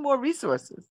just need more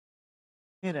resources.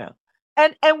 And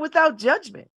without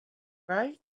judgment,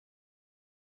 right?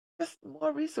 Just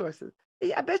more resources.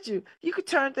 Yeah, I bet you could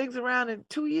turn things around in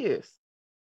 2 years.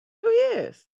 2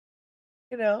 years.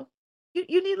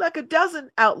 You need like a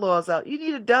dozen outlaws out. You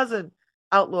need a dozen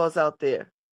outlaws out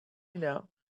there. You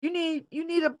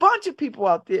need a bunch of people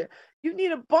out there. You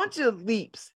need a bunch of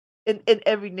leaps in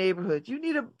every neighborhood. You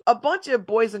need a bunch of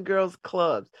boys and girls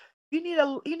clubs. You need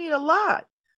a lot.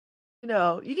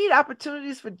 You need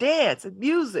opportunities for dance and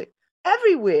music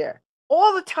everywhere,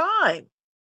 all the time.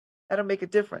 That'll make a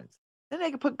difference. Then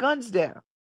they can put guns down.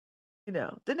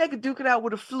 Then they can duke it out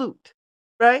with a flute,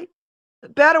 right?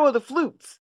 Battle of the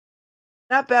flutes,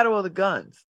 not battle of the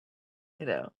guns.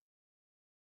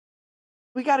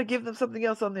 We got to give them something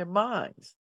else on their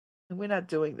minds. And we're not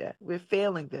doing that. We're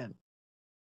failing them.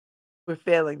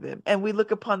 And we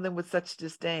look upon them with such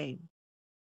disdain.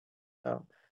 So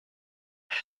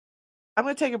I'm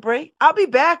going to take a break. I'll be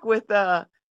back with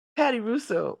Patty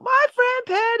Russo, my friend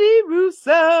Patty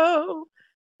Russo.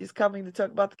 She's coming to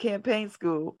talk about the campaign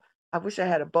school. I wish I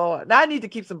had a boa. Now I need to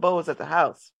keep some boas at the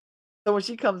house. So when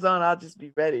she comes on, I'll just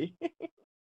be ready.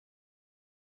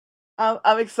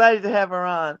 I'm excited to have her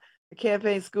on. The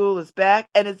campaign school is back,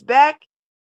 and it's back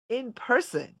in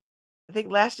person. I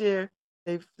think last year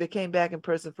they came back in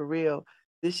person for real.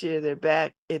 This year they're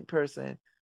back in person,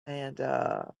 and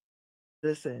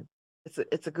listen,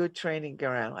 it's a good training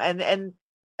ground, and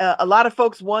a lot of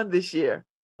folks won this year.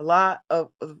 A lot of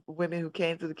women who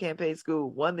came through the campaign school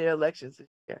won their elections this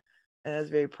year, and I was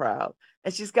very proud.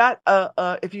 And she's got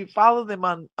if you follow them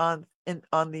on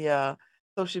the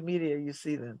social media, you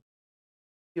see them.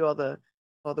 See all the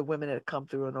women that come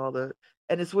through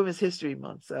and it's Women's History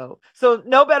Month. So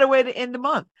no better way to end the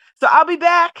month. So I'll be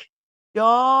back.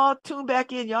 Y'all tune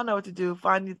back in. Y'all know what to do.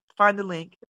 Find the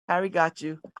link. Harry got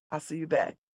you. I'll see you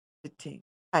back. 15.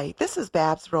 Hi, this is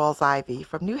Babz Rawls-Ivy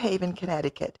from New Haven,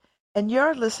 Connecticut, and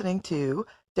you're listening to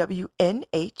WNHHLP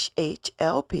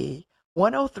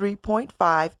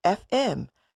 103.5 FM,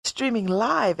 streaming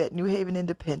live at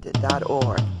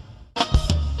newhavenindependent.org.